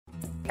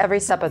every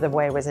step of the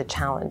way was a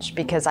challenge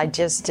because I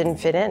just didn't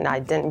fit in. I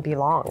didn't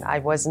belong. I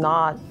was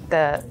not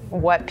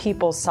what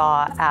people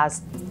saw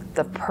as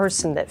the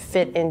person that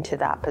fit into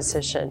that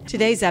position.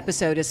 Today's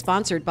episode is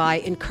sponsored by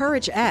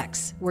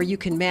EncourageX, where you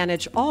can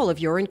manage all of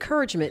your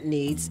encouragement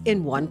needs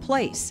in one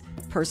place.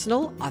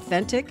 Personal,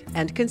 authentic,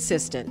 and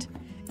consistent.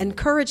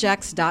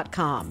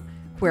 EncourageX.com,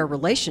 where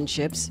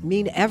relationships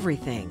mean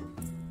everything.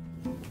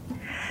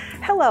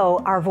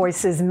 Hello, Our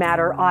Voices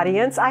Matter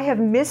audience. I have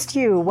missed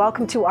you.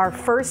 Welcome to our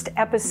first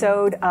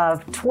episode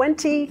of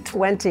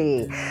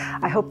 2020.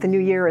 I hope the new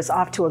year is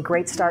off to a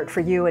great start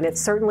for you, and it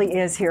certainly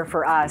is here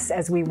for us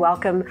as we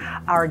welcome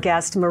our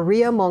guest,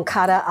 Maria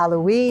Moncada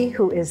Alui,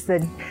 who is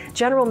the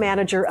General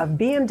Manager of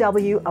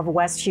BMW of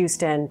West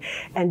Houston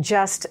and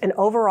just an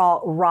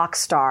overall rock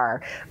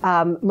star.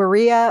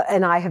 Maria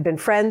and I have been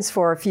friends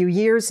for a few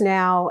years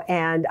now,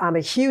 and I'm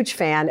a huge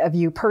fan of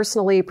you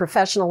personally,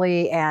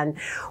 professionally, and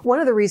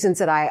one of the reasons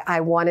that I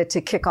wanted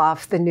to kick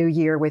off the new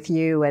year with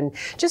you and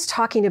just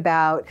talking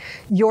about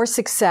your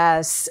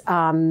success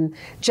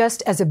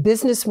just as a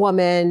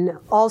businesswoman,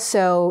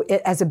 also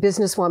as a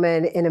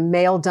businesswoman in a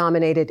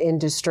male-dominated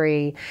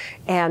industry,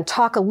 and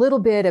talk a little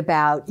bit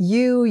about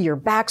you, your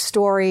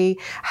backstory,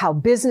 how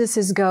business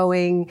is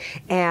going,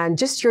 and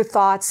just your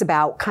thoughts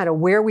about kind of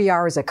where we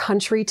are as a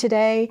country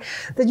today.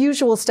 The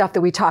usual stuff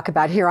that we talk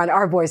about here on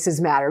Our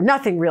Voices Matter.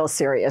 Nothing real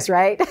serious,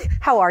 right?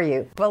 How are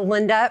you? Well,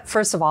 Linda,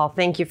 first of all,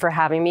 thank you for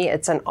having me.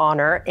 It's an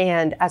honor.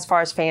 And as far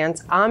as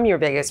fans, I'm your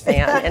biggest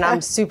fan, and I'm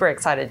super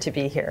excited to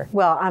be here.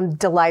 Well, I'm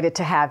delighted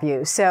to have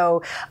you.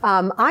 So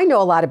I know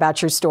a lot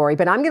about your story,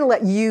 but I'm going to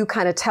let you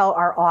kind of tell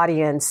our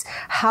audience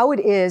how it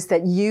is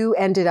that you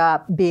ended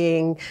up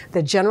being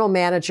the general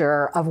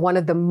manager of one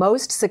of the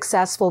most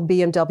successful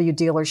BMW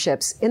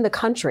dealerships in the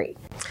country.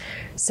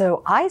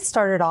 So I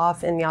started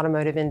off in the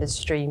automotive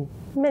industry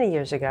many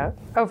years ago,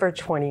 over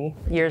 20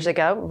 years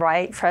ago,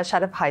 right, fresh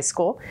out of high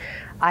school.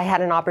 I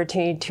had an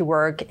opportunity to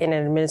work in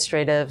an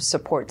administrative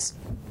support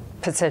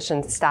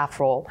position, staff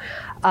role,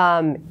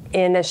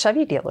 in a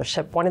Chevy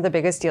dealership, one of the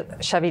biggest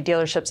Chevy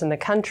dealerships in the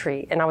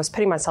country. And I was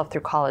putting myself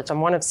through college.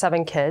 I'm one of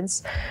 7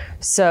 kids.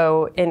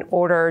 So in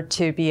order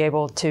to be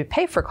able to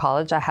pay for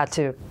college, I had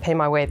to pay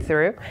my way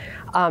through.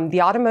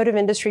 The automotive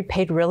industry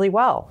paid really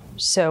well.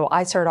 So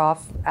I started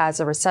off as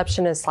a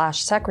receptionist /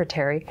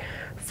 secretary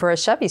for a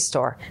Chevy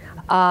store.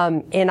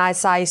 And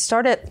as I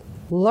started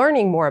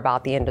learning more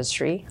about the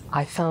industry,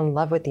 I fell in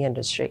love with the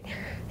industry.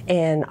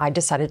 And I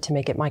decided to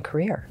make it my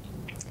career.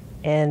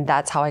 And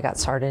that's how I got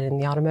started in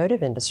the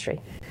automotive industry.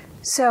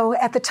 So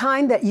at the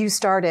time that you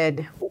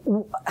started,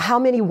 how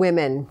many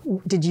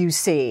women did you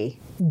see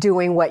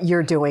doing what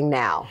you're doing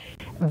now?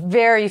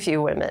 Very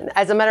few women.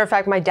 As a matter of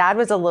fact, my dad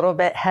was a little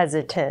bit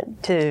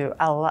hesitant to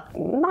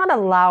not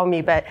allow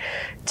me, but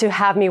to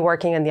have me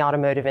working in the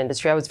automotive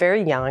industry. I was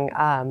very young.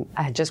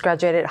 I had just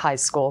graduated high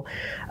school.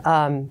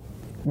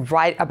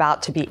 Right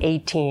about to be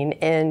 18,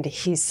 and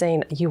he's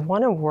saying, "You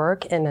want to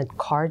work in a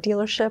car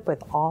dealership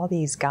with all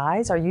these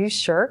guys? Are you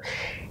sure?"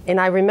 And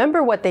I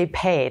remember what they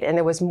paid, and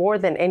it was more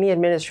than any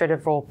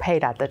administrative role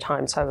paid at the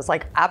time. So I was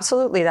like,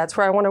 absolutely, that's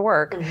where I want to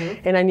work.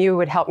 Mm-hmm. And I knew it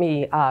would help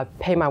me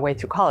pay my way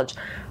through college.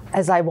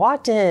 As I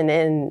walked in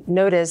and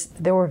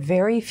noticed there were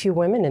very few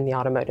women in the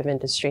automotive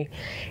industry.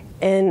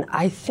 And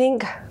I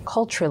think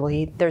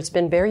culturally, there's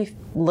been very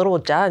little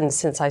done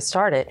since I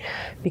started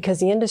because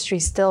the industry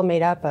is still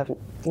made up of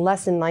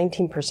less than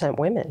 19%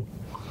 women.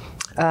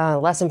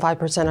 Less than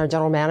 5% are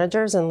general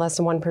managers and less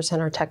than 1%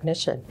 are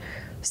technician.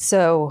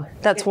 So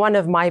that's one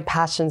of my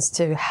passions,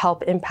 to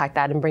help impact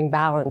that and bring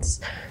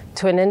balance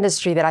to an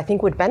industry that I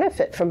think would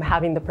benefit from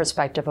having the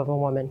perspective of a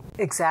woman.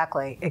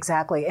 Exactly.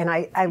 And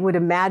I would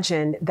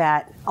imagine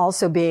that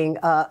also being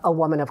a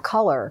woman of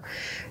color,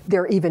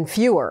 there are even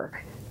fewer.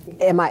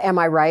 Am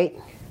I right?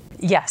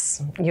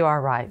 Yes, you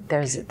are right.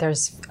 There's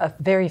a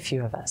very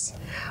few of us.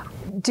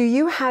 Do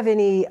you have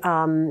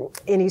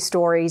any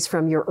stories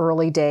from your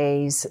early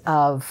days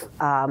of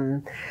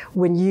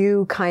when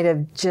you kind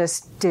of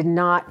just did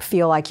not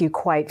feel like you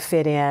quite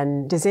fit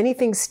in? Does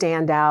anything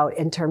stand out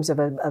in terms of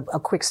a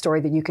quick story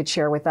that you could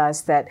share with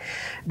us that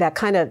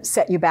kind of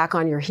set you back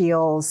on your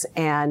heels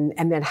and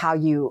then how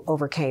you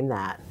overcame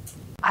that?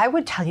 I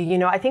would tell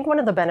you, I think one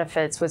of the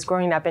benefits was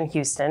growing up in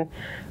Houston,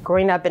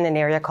 growing up in an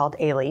area called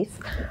Alief.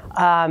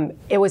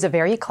 It was a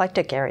very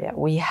eclectic area.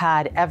 We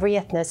had every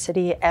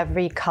ethnicity,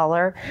 every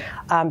color.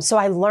 So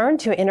I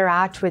learned to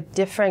interact with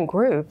different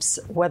groups,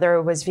 whether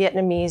it was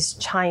Vietnamese,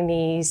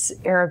 Chinese,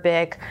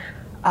 Arabic,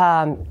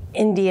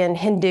 Indian,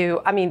 Hindu.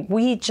 I mean,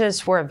 we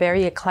just were a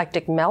very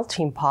eclectic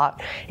melting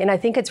pot. And I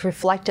think it's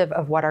reflective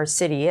of what our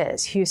city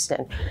is,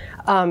 Houston.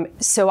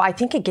 So I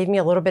think it gave me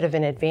a little bit of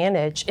an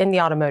advantage in the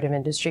automotive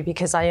industry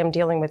because I am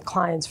dealing with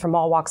clients from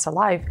all walks of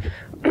life,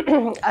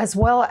 as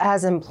well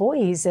as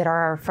employees that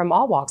are from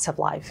all walks of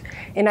life.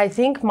 And I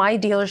think my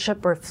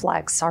dealership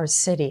reflects our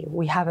city.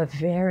 We have a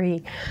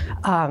very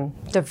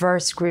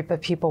diverse group of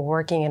people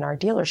working in our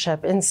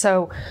dealership. And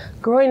so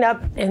growing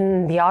up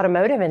in the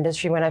automotive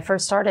industry, when I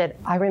first started,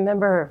 I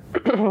remember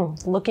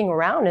looking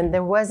around and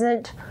there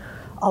wasn't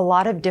a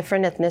lot of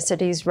different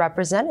ethnicities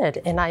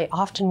represented. And I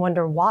often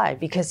wonder why,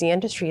 because the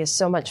industry is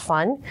so much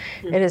fun.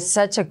 It is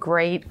such a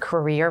great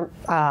career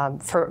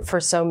for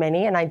so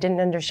many, and I didn't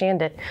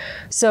understand it.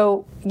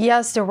 So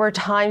yes, there were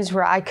times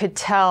where I could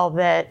tell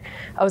that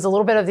I was a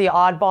little bit of the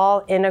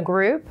oddball in a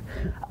group.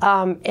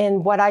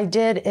 And what I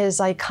did is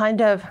I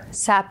kind of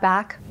sat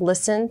back,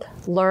 listened,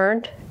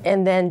 learned,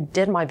 and then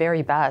did my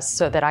very best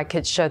so that I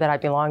could show that I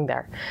belonged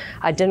there.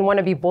 I didn't want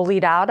to be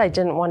bullied out. I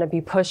didn't want to be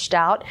pushed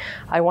out.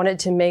 I wanted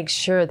to make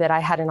sure that I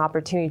had an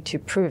opportunity to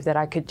prove that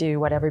I could do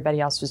what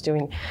everybody else was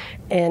doing.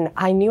 And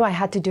I knew I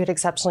had to do it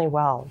exceptionally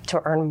well to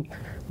earn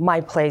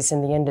my place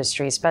in the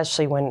industry,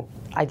 especially when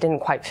I didn't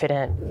quite fit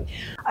in.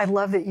 I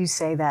love that you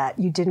say that.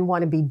 You didn't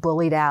want to be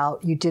bullied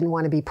out. You didn't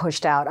want to be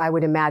pushed out. I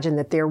would imagine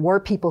that there were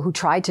people who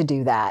tried to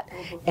do that.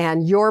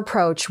 And your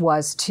approach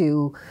was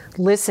to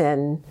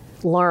listen,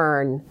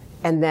 learn,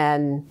 and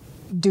then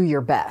do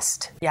your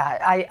best.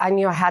 Yeah, I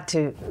knew I had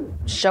to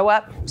show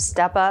up,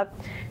 step up,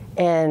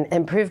 and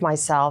improve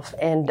myself.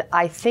 And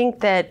I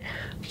think that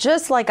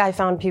just like I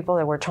found people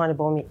that were trying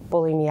to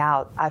bully me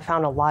out, I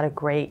found a lot of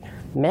great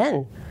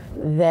men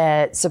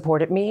that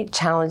supported me,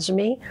 challenged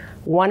me,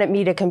 wanted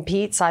me to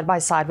compete side by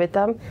side with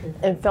them,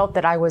 and felt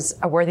that I was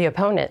a worthy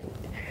opponent.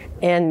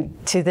 And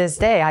to this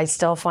day, I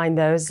still find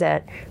those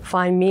that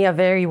find me a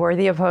very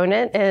worthy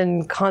opponent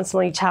and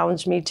constantly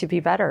challenge me to be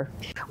better.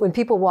 When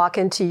people walk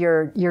into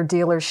your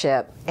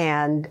dealership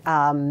and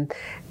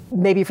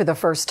maybe for the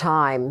first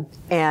time,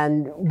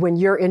 and when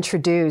you're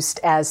introduced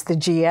as the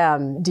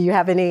GM, do you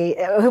have any,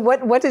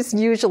 what is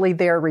usually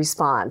their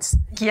response?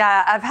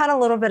 Yeah, I've had a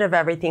little bit of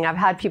everything. I've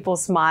had people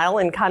smile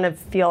and kind of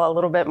feel a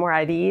little bit more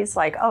at ease,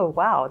 like, oh,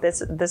 wow,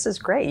 this is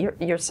great.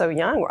 You're so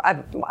young.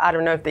 I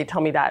don't know if they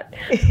tell me that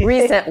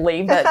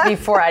recently, but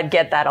before I'd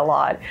get that a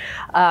lot.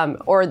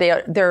 Or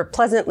they're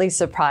pleasantly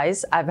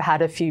surprised. I've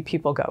had a few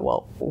people go,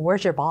 well,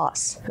 where's your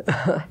boss?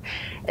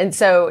 And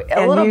so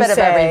a little bit of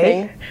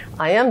everything.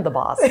 I am the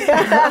boss.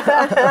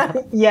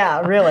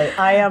 Yeah, really.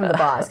 I am the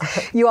boss.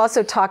 You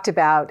also talked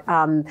about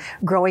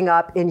growing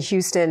up in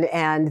Houston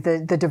and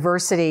the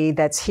diversity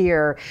that's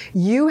here.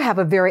 You have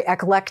a very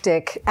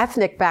eclectic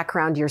ethnic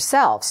background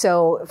yourself.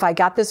 So if I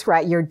got this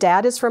right, your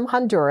dad is from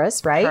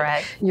Honduras, right?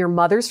 Correct. Your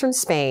mother's from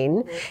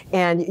Spain.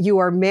 And you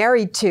are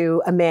married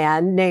to a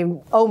man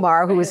named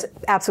Omar, who is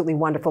absolutely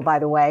wonderful, by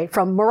the way,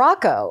 from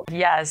Morocco.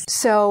 Yes.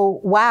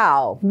 So,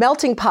 wow,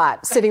 melting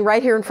pot sitting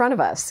right here in front of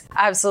us.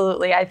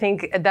 Absolutely. I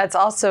think that's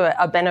also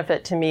a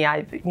benefit to me.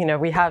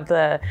 We have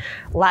the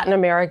Latin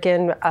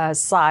American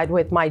side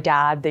with my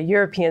dad, the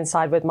European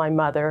side with my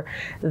mother,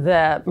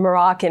 the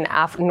Moroccan,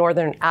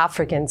 Northern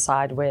African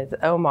side with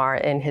Omar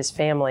and his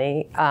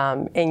family.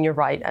 And you're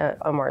right,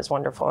 Omar is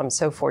wonderful. I'm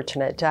so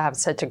fortunate to have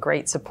such a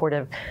great,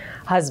 supportive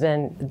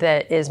husband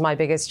that is my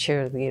biggest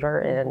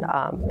cheerleader,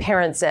 and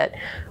parents that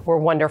were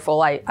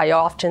wonderful. I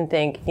often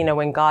think,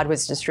 when God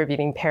was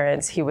distributing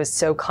parents, he was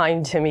so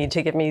kind to me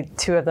to give me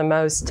two of the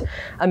most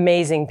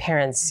amazing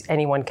parents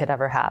anyone could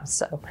ever have.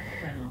 So,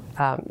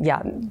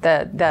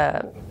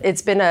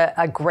 it's been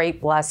a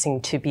great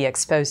blessing to be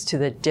exposed to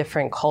the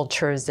different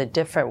cultures, the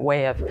different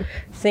way of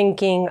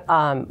thinking.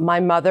 My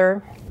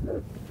mother,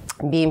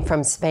 being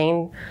from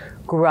Spain,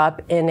 grew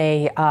up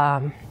in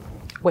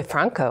with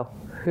Franco,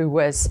 who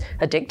was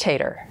a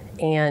dictator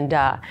and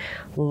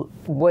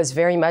was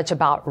very much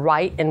about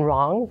right and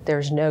wrong.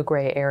 There's no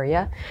gray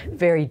area,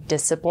 very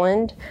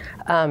disciplined,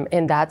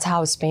 and that's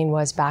how Spain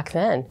was back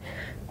then.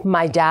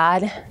 My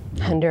dad,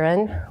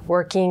 Honduran,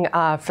 working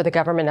for the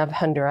government of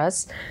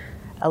Honduras,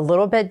 a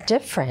little bit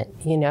different.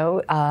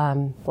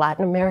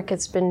 Latin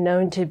America's been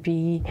known to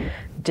be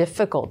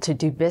difficult to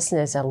do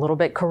business, a little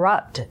bit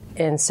corrupt.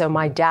 And so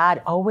my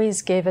dad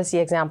always gave us the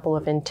example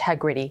of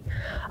integrity,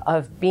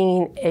 of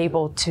being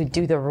able to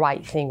do the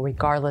right thing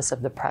regardless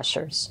of the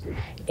pressures.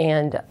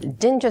 And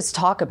didn't just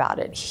talk about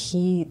it.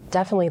 He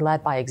definitely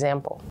led by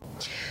example.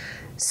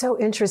 So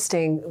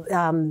interesting,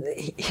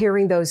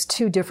 hearing those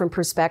two different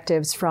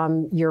perspectives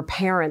from your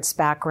parents'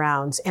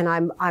 backgrounds. And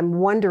I'm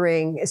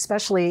wondering,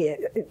 especially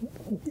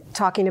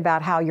talking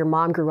about how your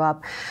mom grew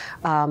up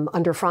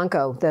under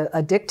Franco,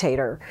 a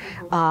dictator.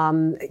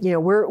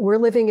 We're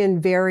living in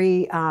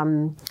very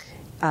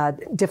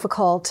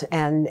difficult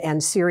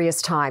and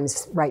serious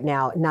times right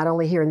now, not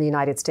only here in the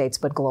United States,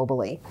 but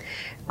globally.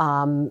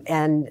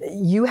 And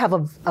you have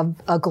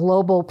a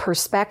global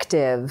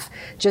perspective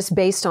just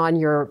based on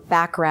your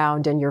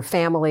background and your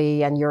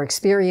family and your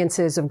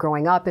experiences of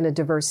growing up in a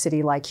diverse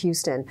city like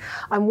Houston.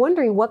 I'm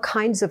wondering what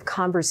kinds of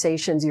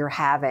conversations you're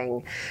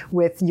having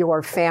with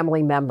your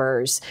family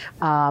members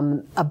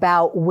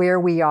about where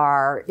we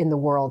are in the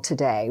world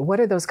today. What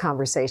are those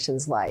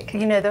conversations like?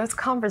 Those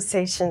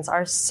conversations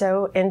are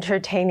so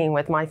entertaining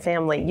with my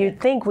family. You'd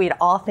think we'd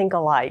all think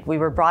alike. We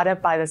were brought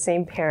up by the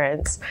same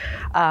parents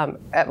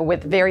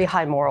with very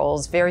high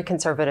morals, very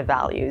conservative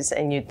values,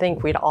 and you'd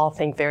think we'd all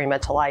think very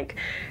much alike.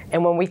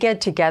 And when we get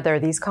together,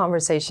 these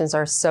conversations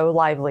are so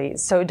lively,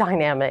 so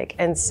dynamic,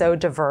 and so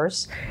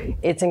diverse.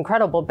 It's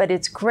incredible, but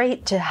it's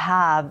great to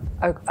have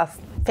a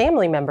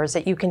family members,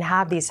 that you can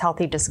have these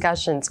healthy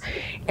discussions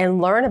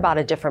and learn about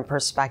a different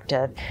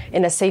perspective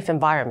in a safe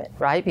environment,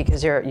 right?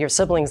 Because your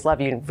siblings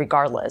love you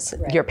regardless.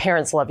 Right. Your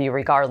parents love you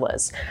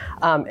regardless.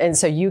 And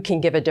so you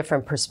can give a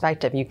different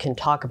perspective. You can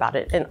talk about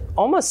it and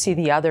almost see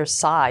the other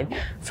side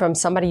from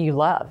somebody you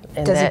love.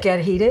 And does it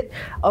get heated?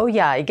 Oh,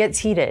 yeah, it gets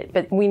heated.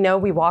 But we know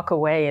we walk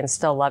away and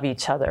still love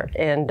each other.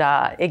 And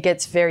it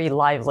gets very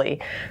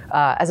lively.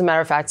 As a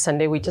matter of fact,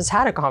 Sunday we just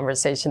had a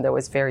conversation that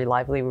was very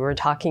lively. We were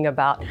talking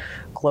about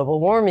global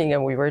warming,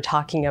 and we were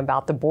talking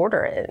about the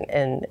border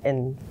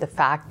and the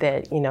fact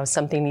that,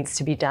 something needs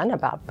to be done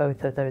about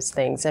both of those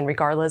things. And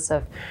regardless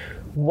of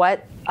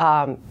what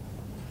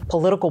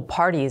political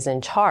party is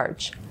in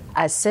charge,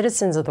 as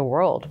citizens of the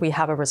world, we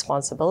have a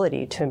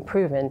responsibility to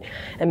improve and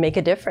make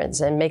a difference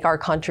and make our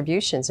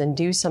contributions and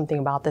do something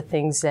about the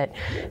things that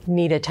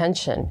need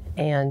attention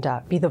and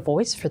be the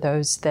voice for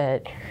those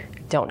that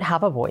don't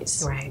have a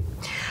voice. Right.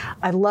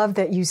 I love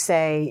that you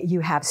say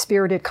you have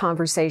spirited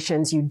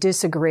conversations, you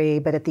disagree,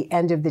 but at the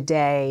end of the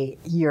day,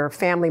 you're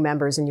family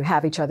members and you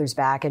have each other's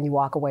back and you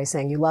walk away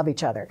saying you love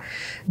each other.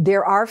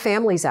 There are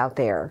families out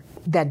there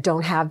that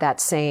don't have that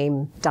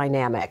same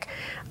dynamic.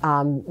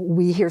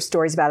 We hear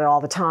stories about it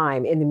all the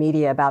time in the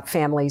media about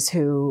families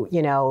who,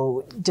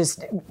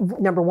 just,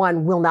 number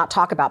one, will not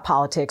talk about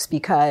politics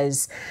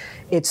because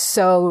it's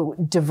so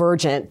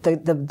divergent,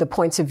 the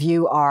points of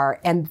view are,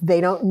 and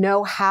they don't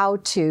know how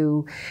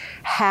to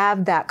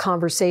have that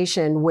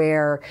conversation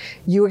where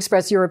you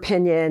express your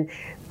opinion,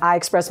 I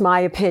express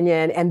my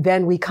opinion, and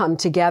then we come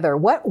together.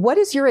 What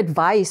is your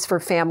advice for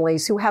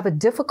families who have a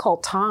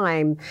difficult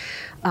time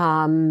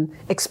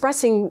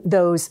expressing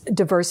those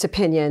diverse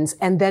opinions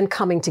and then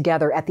coming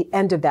together at the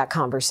end of that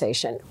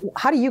conversation?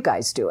 How do you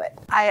guys do it?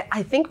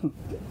 I think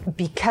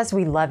because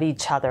we love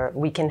each other,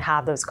 we can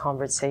have those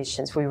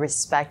conversations. We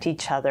respect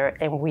each other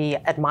and we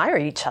admire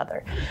each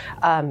other.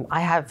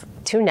 I have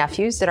two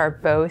nephews that are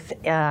both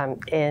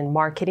in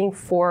marketing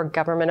for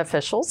government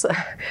officials,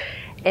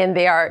 and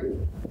they are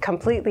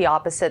completely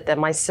opposite than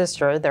my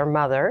sister, their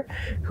mother,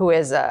 who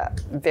is a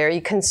very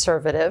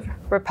conservative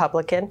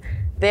Republican.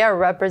 They are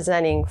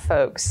representing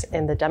folks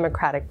in the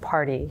Democratic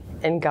Party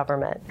in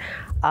government,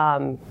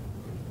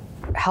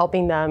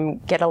 helping them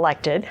get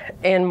elected.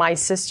 And my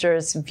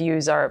sister's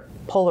views are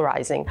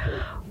polarizing.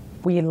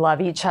 We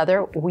love each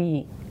other.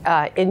 We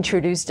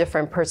introduce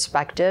different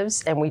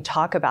perspectives and we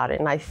talk about it.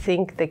 And I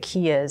think the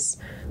key is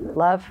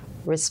love,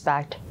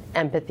 respect,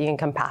 empathy, and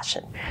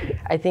compassion.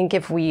 I think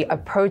if we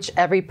approach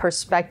every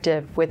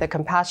perspective with a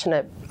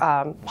compassionate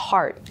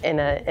heart in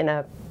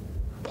a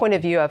point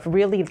of view of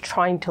really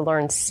trying to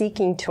learn,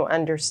 seeking to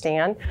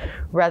understand,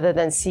 rather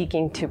than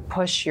seeking to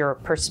push your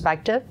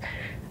perspective,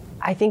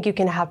 I think you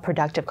can have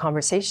productive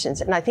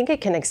conversations. And I think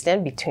it can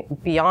extend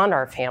beyond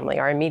our family,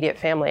 our immediate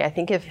family. I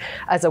think if,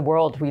 as a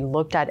world, we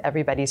looked at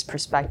everybody's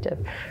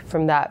perspective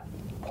from that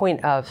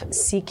point of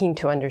seeking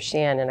to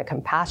understand in a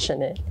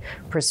compassionate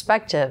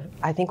perspective,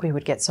 I think we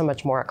would get so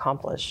much more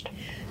accomplished.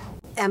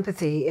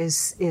 Empathy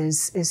is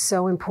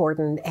so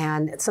important,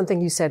 and something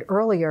you said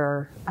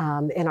earlier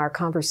in our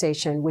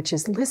conversation, which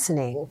is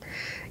listening.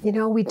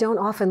 We don't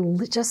often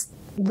just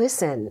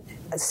listen.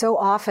 So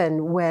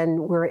often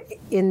when we're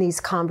in these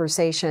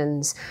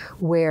conversations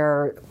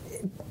where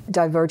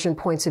divergent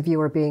points of view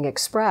are being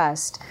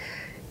expressed,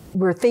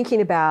 we're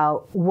thinking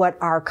about what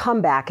our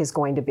comeback is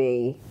going to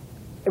be,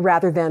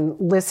 rather than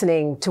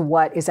listening to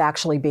what is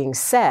actually being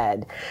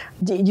said.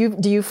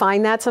 Do you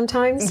find that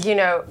sometimes?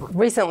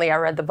 Recently I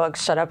read the book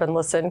Shut Up and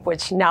Listen,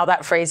 which now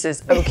that phrase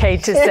is okay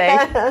to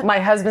say. My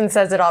husband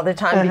says it all the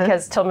time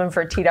because Tillman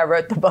Fertitta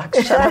wrote the book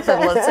Shut Up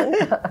and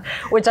Listen,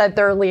 which I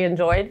thoroughly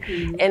enjoyed.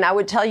 And I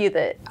would tell you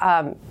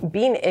that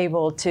being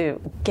able to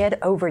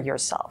get over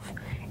yourself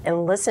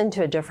and listen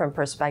to a different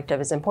perspective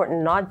is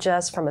important, not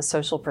just from a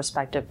social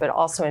perspective, but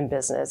also in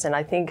business. And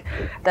I think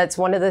that's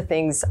one of the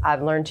things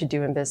I've learned to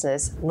do in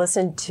business.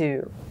 Listen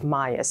to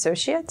my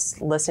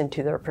associates, listen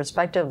to their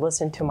perspective,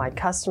 listen to my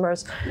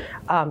customers,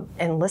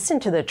 and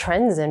listen to the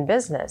trends in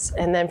business.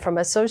 And then from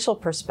a social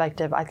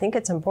perspective, I think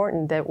it's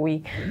important that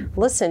we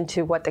listen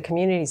to what the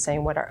community is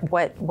saying,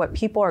 what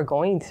people are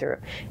going through,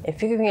 and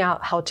figuring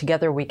out how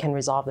together we can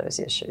resolve those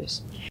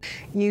issues.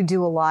 You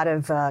do a lot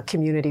of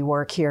community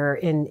work here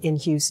in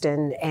Houston.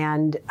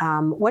 And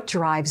what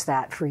drives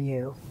that for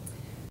you?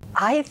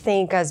 I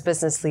think as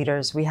business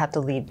leaders, we have to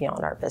lead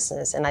beyond our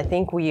business. And I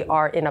think we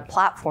are in a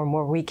platform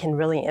where we can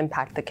really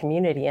impact the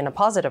community in a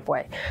positive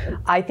way.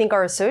 I think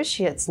our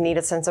associates need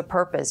a sense of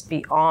purpose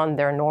beyond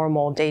their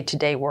normal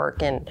day-to-day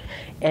work and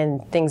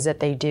things that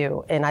they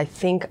do. And I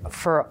think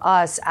for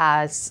us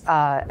as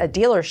a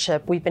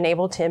dealership, we've been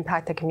able to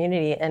impact the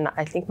community. And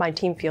I think my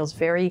team feels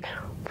very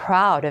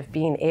proud of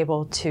being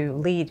able to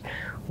lead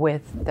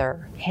with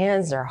their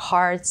hands, their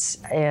hearts,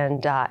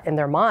 and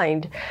their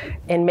mind,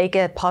 and make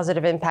a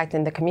positive impact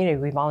in the community.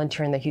 We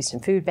volunteer in the Houston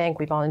Food Bank.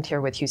 We volunteer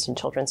with Houston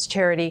Children's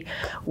Charity.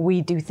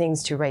 We do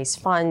things to raise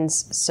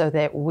funds so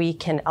that we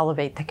can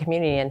elevate the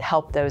community and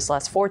help those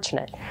less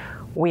fortunate.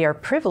 we are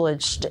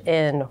privileged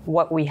in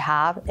what we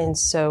have, and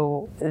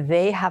so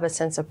they have a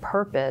sense of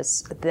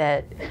purpose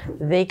that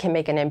they can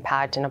make an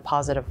impact in a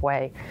positive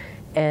way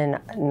and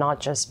not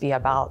just be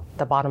about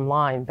the bottom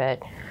line.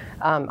 But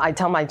I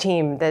tell my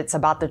team that it's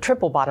about the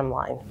triple bottom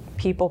line: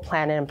 people,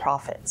 planet, and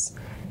profits.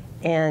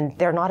 And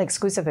they're not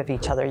exclusive of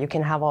each other. You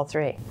can have all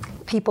three.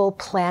 People,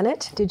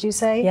 planet, did you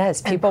say? Yes,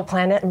 people,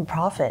 planet, and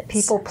profits.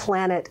 People,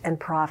 planet, and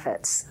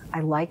profits. I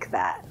like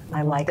that.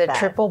 I like that. The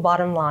triple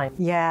bottom line.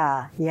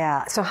 Yeah,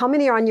 yeah. So how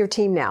many are on your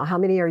team now? How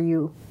many are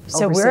you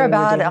So we're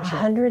about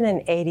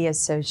 180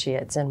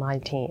 associates in my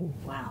team.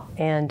 Wow.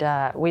 And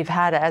we've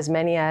had as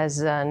many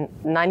as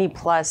 90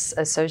 plus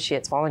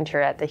associates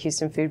volunteer at the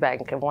Houston Food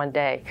Bank in one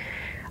day.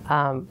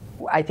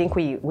 I think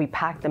we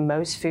packed the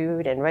most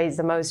food and raised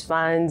the most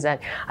funds. And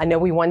I know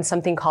we won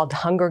something called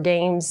Hunger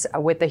Games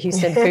with the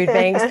Houston Food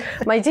Banks.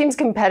 My team's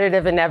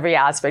competitive in every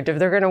aspect. If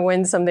they're going to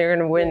win something, they're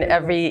going to win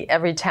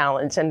every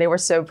challenge. And they were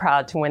so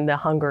proud to win the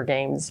Hunger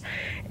Games.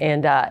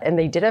 And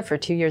they did it for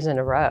 2 years in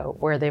a row,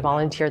 where they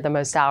volunteered the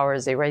most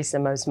hours, they raised the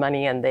most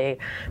money, and they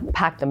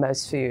packed the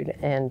most food.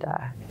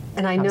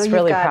 And I know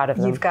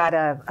you've got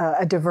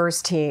a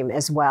diverse team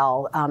as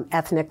well,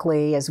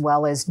 ethnically as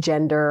well as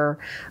gender.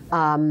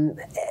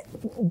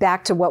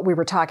 Back to what we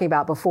were talking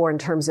about before in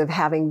terms of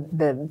having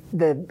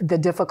the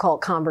difficult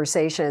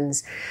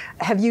conversations.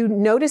 Have you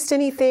noticed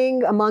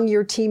anything among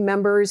your team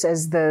members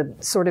as the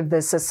sort of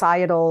the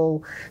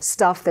societal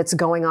stuff that's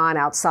going on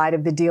outside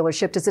of the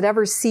dealership? Does it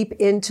ever seep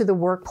into the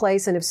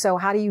workplace? And if so,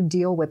 how do you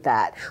deal with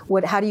that?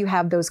 How do you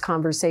have those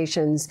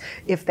conversations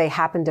if they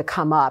happen to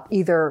come up,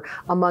 either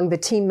among the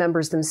team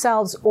members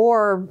themselves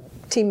or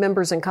team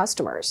members and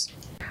customers?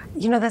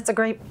 You know, that's a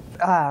great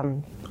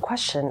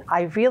question.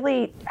 I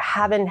really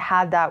haven't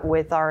had that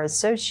with our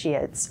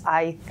associates.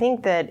 I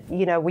think that,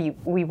 you know,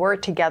 we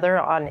work together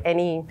on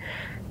any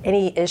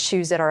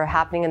issues that are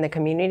happening in the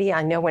community.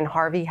 I know when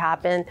Harvey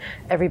happened,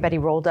 everybody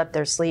rolled up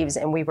their sleeves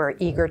and we were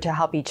eager to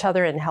help each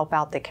other and help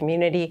out the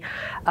community.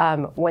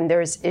 When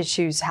there's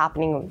issues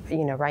happening,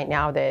 you know, right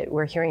now that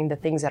we're hearing the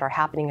things that are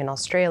happening in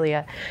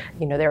Australia,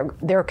 you know,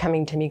 they're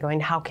coming to me going,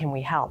 how can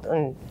we help?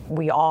 And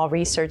we all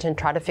research and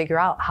try to figure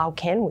out, how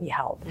can we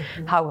help?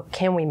 Mm-hmm. How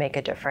can we make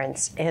a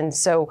difference? And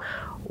so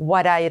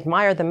what I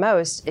admire the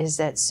most is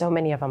that so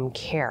many of them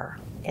care,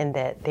 and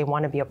that they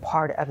want to be a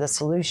part of the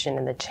solution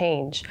and the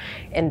change,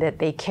 and that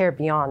they care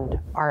beyond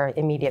our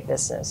immediate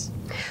business.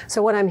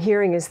 So what I'm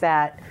hearing is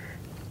that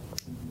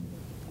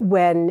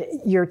when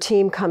your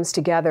team comes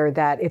together,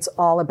 that it's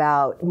all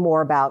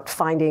more about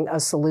finding a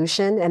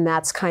solution, and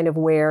that's kind of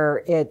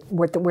where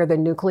the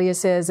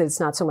nucleus is.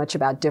 It's not so much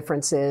about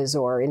differences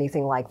or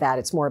anything like that.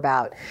 It's more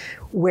about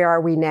where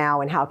are we now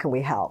and how can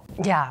we help?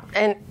 Yeah,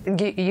 and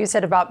you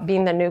said about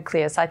being the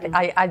nucleus.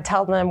 I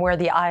tell them we're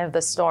the eye of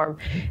the storm.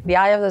 The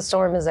eye of the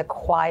storm is the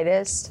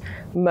quietest,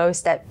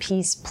 most at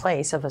peace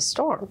place of a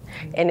storm,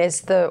 and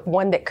it's the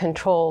one that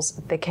controls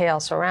the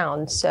chaos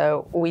around.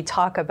 So we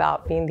talk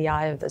about being the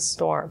eye of the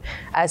storm.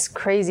 As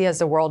crazy as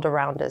the world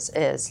around us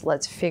is,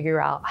 let's figure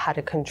out how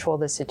to control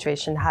the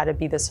situation, how to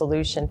be the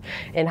solution,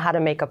 and how to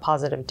make a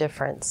positive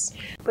difference.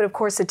 But of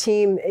course, a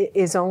team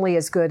is only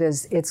as good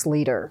as its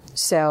leader.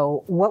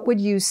 So what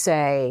would you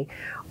say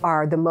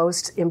are the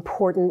most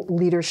important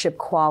leadership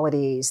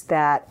qualities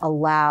that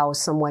allow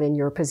someone in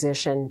your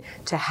position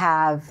to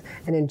have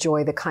and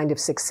enjoy the kind of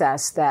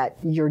success that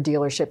your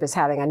dealership is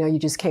having? I know you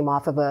just came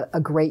off of a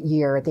great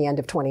year at the end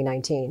of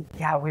 2019.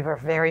 Yeah, we were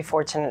very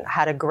fortunate,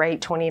 had a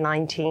great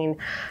 2019.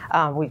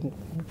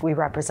 We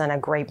represent a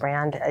great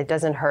brand. It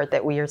doesn't hurt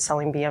that we are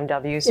selling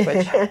BMWs,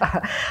 which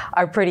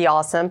are pretty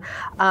awesome.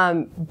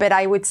 But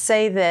I would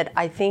say that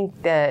I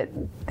think that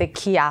the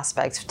key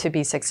aspects to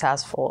be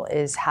successful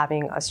is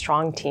having a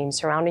strong team,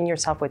 surrounding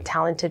yourself with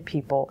talented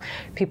people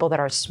that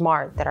are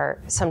smart, that are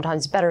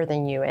sometimes better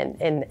than you,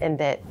 and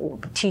that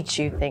teach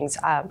you things.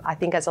 I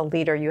think as a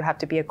leader, you have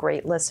to be a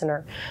great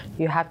listener.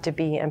 You have to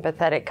be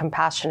empathetic,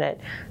 compassionate.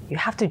 You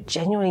have to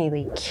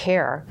genuinely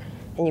care,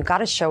 and you got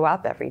to show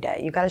up every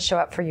day. You got to show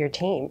up for your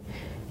team,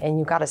 and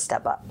you got to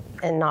step up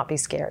and not be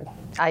scared.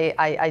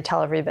 I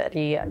tell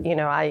everybody, you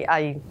know,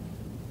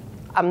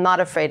 I'm not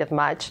afraid of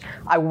much.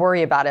 I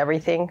worry about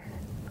everything,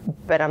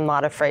 but I'm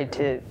not afraid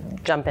to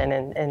jump in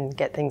and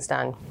get things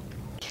done.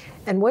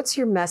 And what's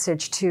your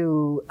message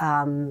to,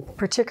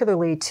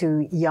 particularly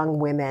to young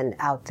women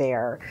out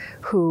there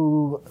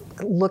who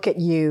look at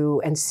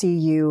you and see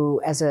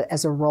you as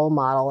a role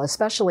model,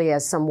 especially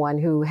as someone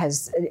who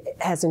has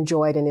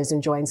enjoyed and is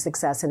enjoying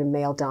success in a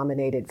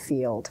male-dominated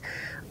field?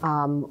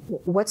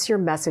 What's your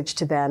message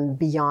to them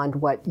beyond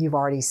what you've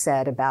already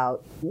said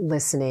about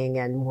listening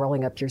and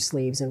rolling up your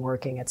sleeves and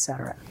working, et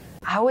cetera?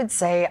 I would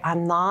say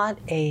I'm not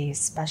a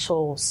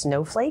special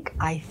snowflake.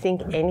 I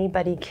think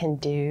anybody can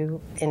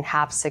do and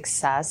have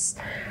success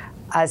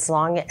as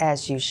long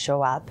as you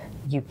show up,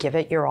 you give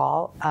it your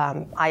all.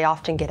 I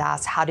often get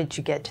asked, how did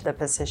you get to the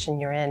position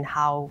you're in?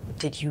 How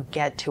did you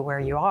get to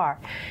where you are?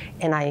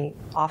 And I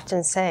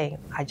often say,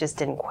 I just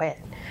didn't quit.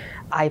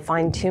 I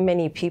find too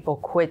many people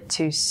quit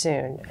too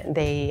soon.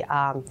 They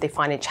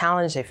find it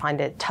challenged, they find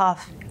it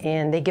tough,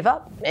 and they give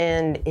up.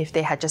 And if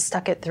they had just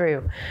stuck it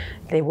through,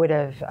 they would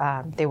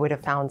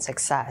have found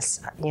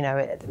success.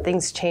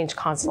 Things change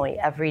constantly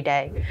every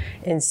day,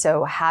 and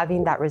so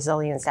having that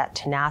resilience, that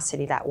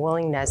tenacity, that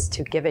willingness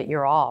to give it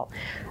your all,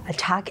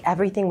 attack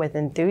everything with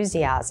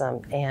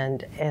enthusiasm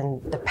and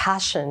the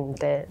passion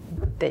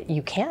that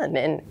you can,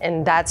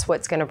 and that's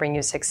what's going to bring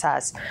you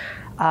success.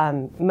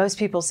 Most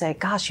people say,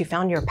 gosh, you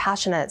found your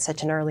passion at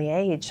such an early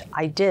age.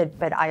 I did,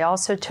 but I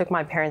also took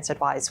my parents'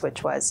 advice,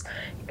 which was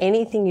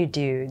anything you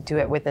do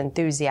it with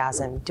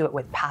enthusiasm, do it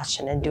with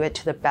passion, and do it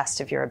to the best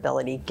of your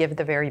ability. Give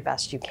the very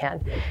best you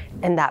can.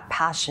 And that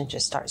passion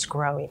just starts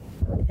growing.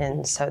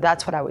 And so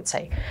that's what I would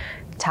say.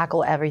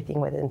 Tackle everything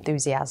with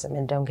enthusiasm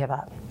and don't give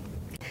up.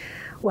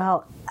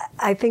 Well,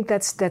 I think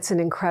that's an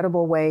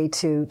incredible way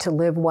to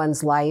live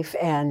one's life,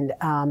 and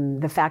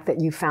the fact that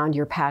you found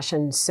your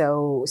passion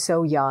so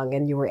young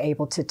and you were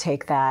able to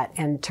take that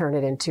and turn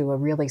it into a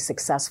really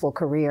successful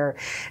career.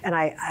 And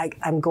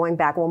I'm going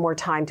back one more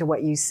time to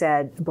what you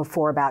said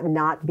before about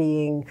not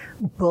being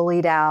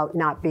bullied out,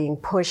 not being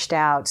pushed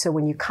out. So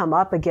when you come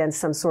up against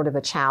some sort of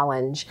a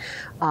challenge,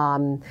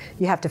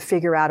 you have to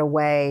figure out a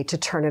way to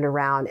turn it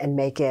around and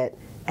make it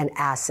an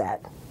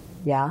asset.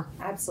 Yeah,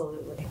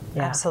 absolutely.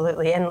 Yeah.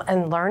 Absolutely.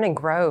 And learn and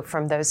grow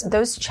from those.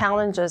 Those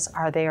challenges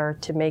are there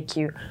to make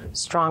you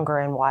stronger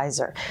and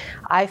wiser.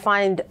 I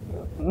find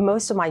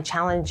most of my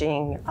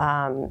challenging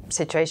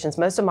situations,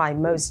 most of my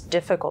most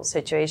difficult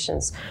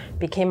situations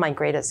became my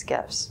greatest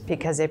gifts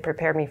because they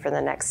prepared me for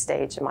the next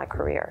stage in my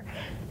career.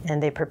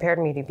 And they prepared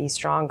me to be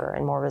stronger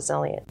and more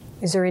resilient.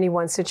 Is there any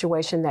one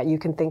situation that you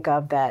can think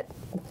of that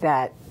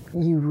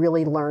you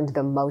really learned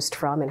the most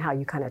from, and how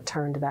you kind of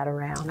turned that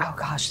around? Oh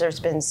gosh, there's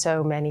been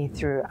so many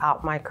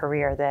throughout my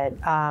career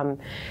that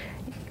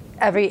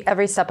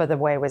every step of the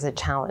way was a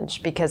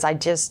challenge because I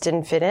just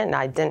didn't fit in.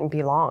 I didn't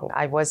belong.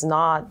 I was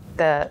not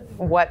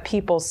what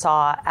people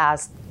saw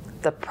as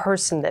the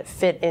person that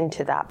fit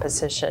into that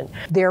position.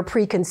 Their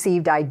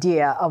preconceived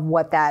idea of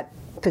what that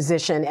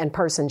position and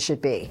person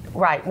should be.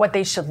 Right, what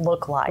they should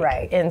look like.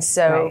 Right. And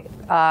so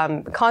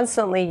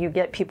constantly you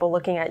get people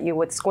looking at you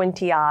with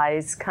squinty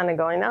eyes, kind of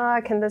going,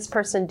 can this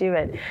person do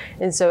it?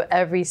 And so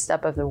every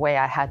step of the way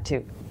I had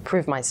to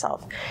prove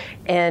myself.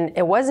 And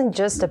it wasn't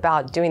just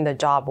about doing the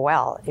job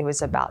well, it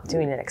was about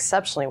doing it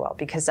exceptionally well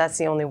because that's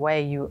the only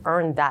way you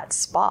earn that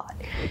spot.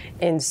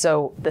 And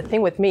so the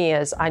thing with me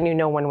is I knew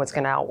no one was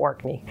going to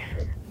outwork me.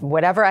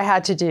 Whatever I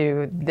had to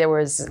do,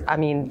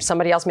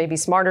 somebody else may be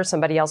smarter,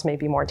 somebody else may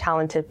be more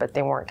talented, but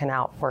they weren't going to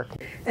outwork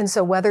me. And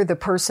so whether the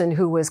person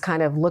who was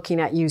kind of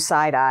looking at you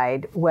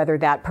side-eyed, whether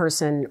that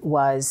person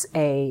was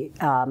a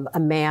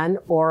man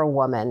or a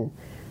woman,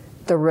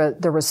 the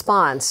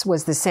response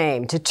was the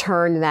same, to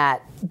turn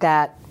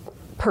that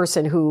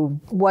person who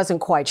wasn't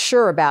quite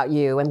sure about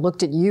you and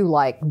looked at you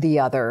like the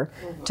other,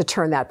 to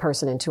turn that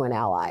person into an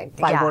ally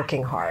by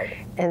working hard.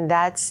 And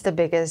that's the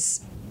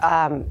biggest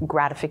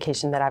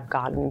gratification that I've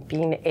gotten,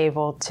 being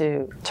able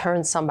to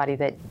turn somebody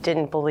that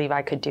didn't believe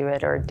I could do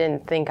it or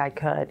didn't think I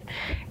could,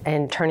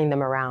 and turning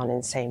them around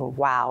and saying,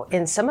 wow.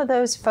 And some of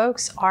those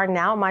folks are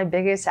now my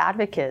biggest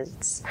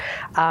advocates.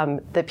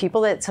 The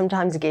people that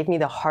sometimes gave me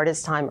the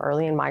hardest time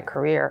early in my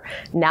career,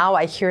 now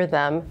I hear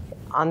them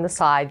on the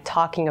side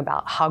talking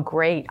about how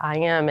great I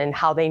am and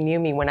how they knew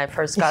me when I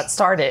first got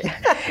started.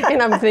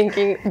 And I'm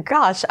thinking,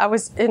 gosh, I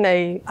was in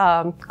a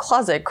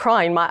closet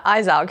crying my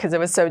eyes out because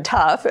it was so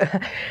tough.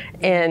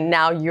 And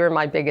now you're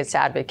my biggest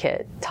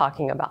advocate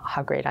talking about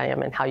how great I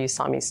am and how you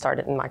saw me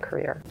started in my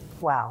career.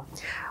 Wow.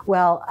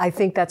 Well, I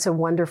think that's a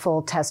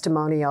wonderful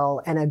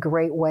testimonial and a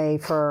great way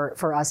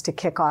for us to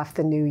kick off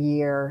the new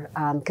year,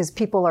 because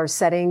people are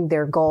setting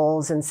their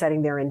goals and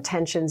setting their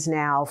intentions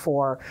now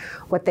for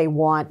what they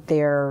want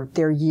their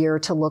year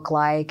to look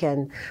like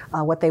and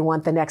what they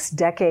want the next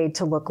decade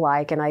to look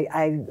like. And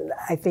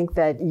I think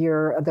that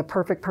you're the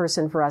perfect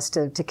person for us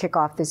to kick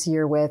off this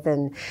year with.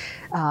 And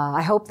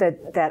I hope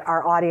that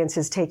our audience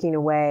is taking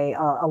away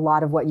a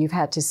lot of what you've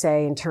had to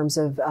say in terms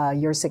of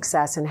your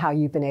success and how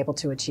you've been able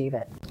to achieve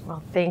it.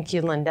 Well, thank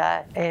you,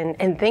 Linda.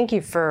 And thank you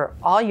for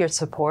all your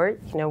support.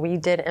 We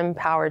did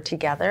Empower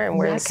together, and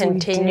we're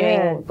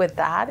continuing with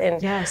that.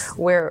 And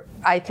where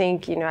I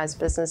think, as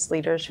business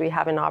leaders, we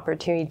have an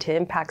opportunity to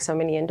impact so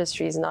many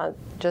industries, not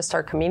just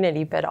our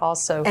community, but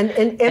also. And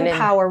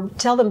Empower,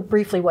 tell them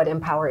briefly what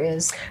Empower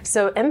is.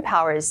 So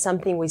Empower is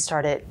something we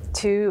started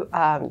two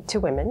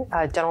women,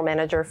 a general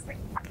manager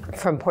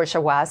from Portia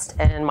West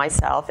and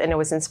myself, and it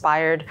was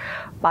inspired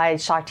by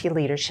Shakti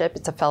Leadership.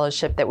 It's a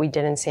fellowship that we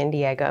did in San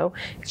Diego.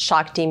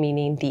 Shakti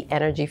meaning the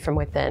energy from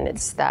within.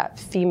 It's that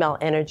female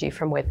energy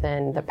from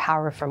within, the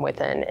power from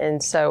within.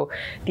 And so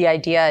the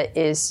idea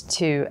is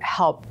to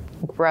help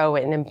grow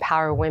and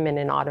empower women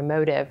in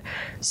automotive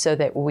so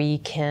that we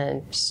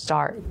can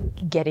start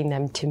getting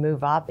them to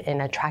move up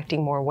and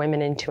attracting more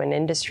women into an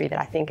industry that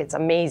I think it's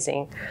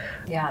amazing,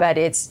 but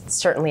it's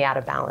certainly out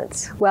of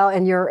balance. Well,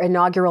 and your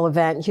inaugural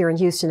event here in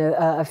Houston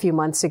a few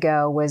months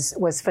ago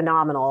was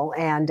phenomenal,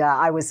 and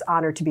I was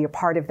honored to be a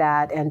part of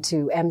that and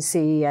to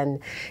MC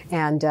and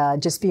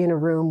just be in a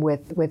room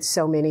with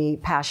so many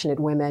passionate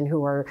women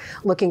who are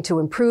looking to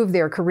improve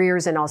their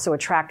careers and also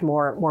attract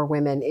more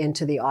women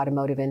into the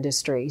automotive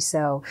industry.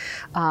 So,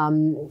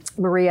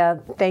 Maria,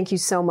 thank you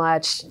so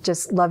much.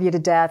 Just love you to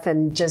death,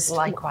 and just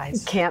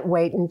likewise can't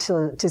wait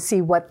to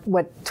see what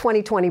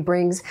 2020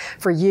 brings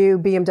for you,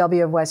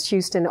 BMW of West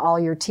Houston, all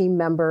your team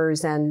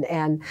members,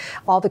 and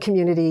all the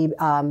community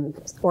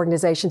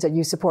organizations that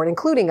you support,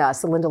 including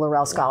us, the Linda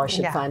Laurel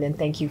Scholarship Fund. And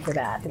thank you for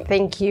that.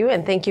 Thank you,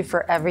 and thank you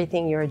for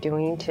everything you're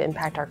doing to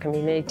impact our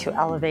community, to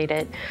elevate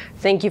it.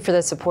 Thank you for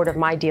the support of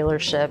my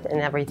dealership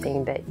and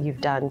everything that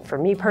you've done for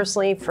me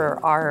personally,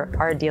 for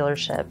our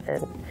dealership.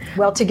 And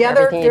well,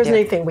 together, there's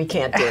anything we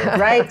can't do,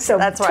 right? So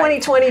that's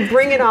 2020,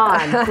 bring it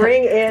on.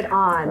 Bring it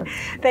on.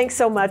 Thanks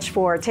so much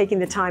for taking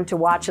the time to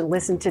watch and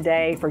listen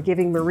today, for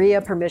giving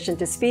Maria permission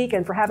to speak,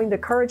 and for having the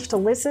courage to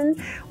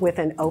listen with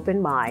an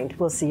open mind.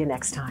 We'll see you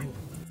next time.